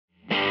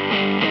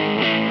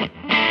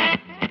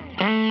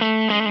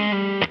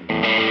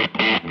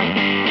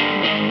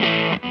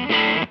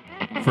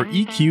For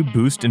EQ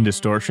Boost and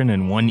Distortion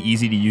and one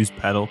easy-to-use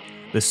pedal,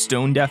 the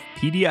Stone Deaf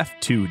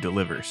PDF-2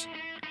 delivers.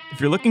 If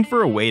you're looking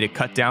for a way to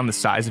cut down the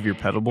size of your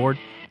pedal board,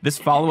 this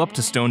follow-up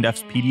to Stone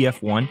Deaf's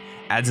PDF-1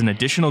 adds an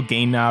additional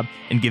gain knob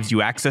and gives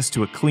you access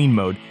to a clean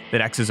mode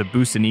that acts as a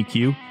boost and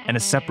EQ and a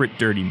separate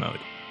dirty mode.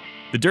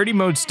 The dirty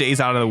mode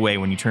stays out of the way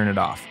when you turn it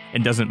off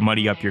and doesn't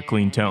muddy up your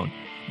clean tone.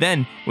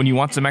 Then, when you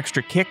want some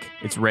extra kick,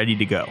 it's ready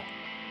to go.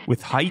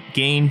 With height,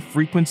 gain,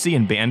 frequency,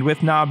 and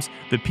bandwidth knobs,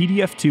 the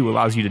PDF-2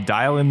 allows you to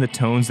dial in the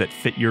tones that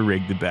fit your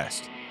rig the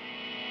best.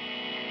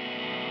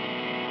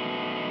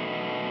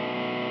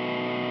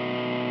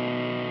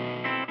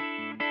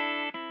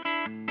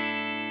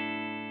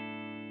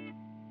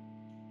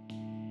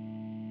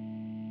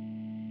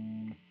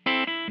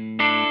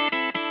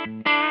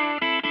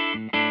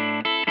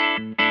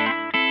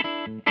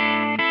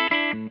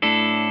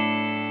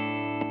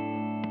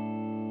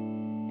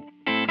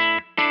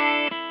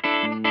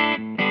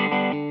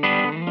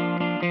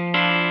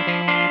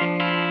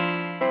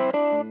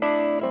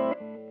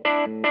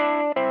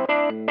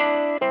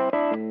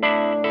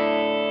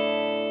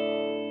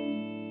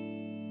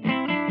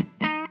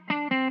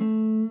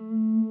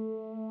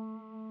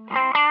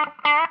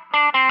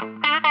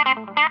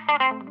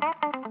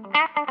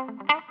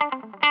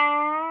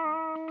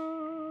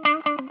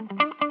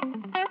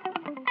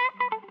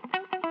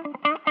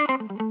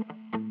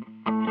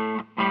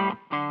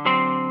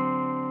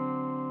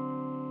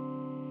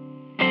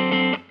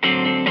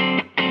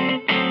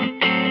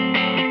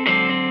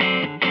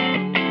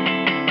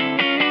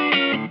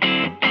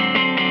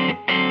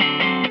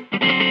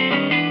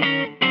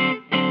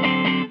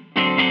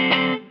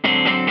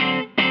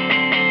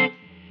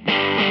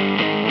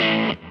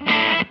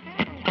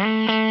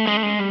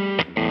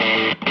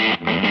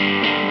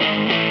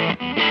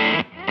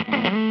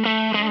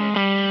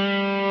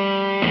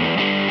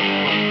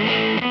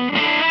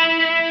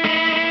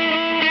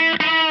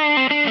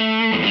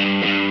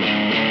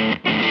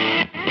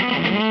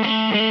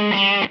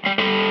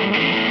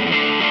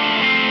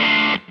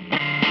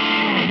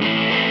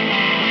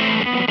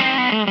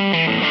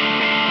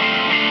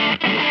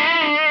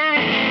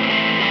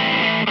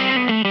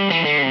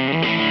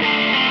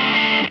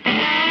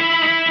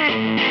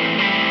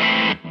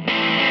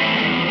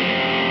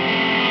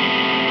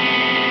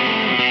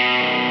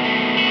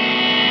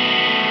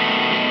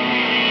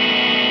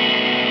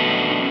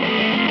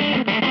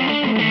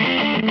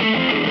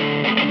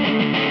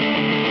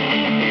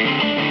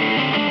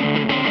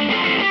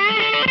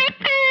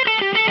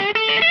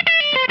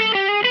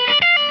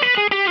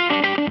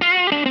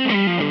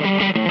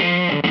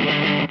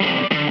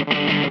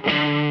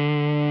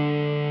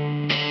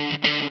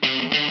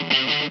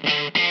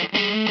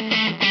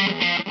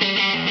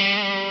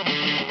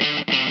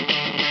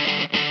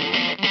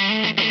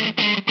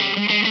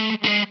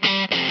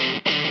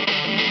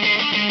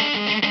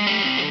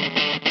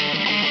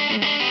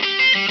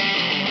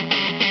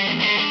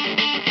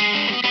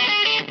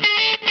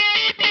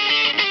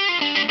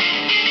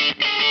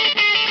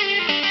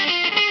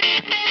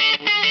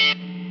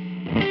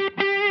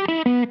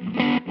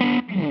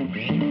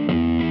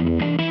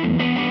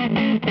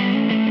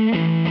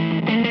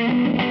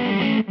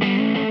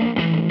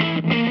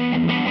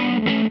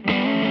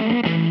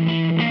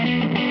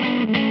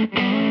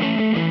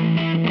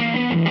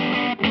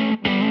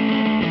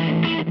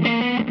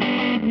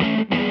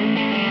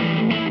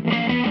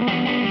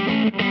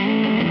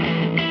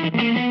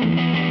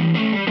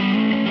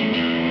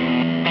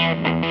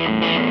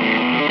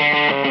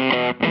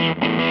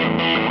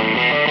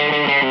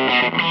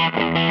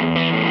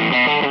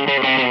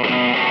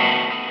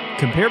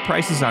 Compare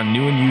prices on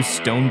new and used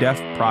Stone Deaf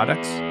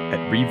products at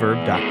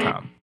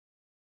Reverb.com.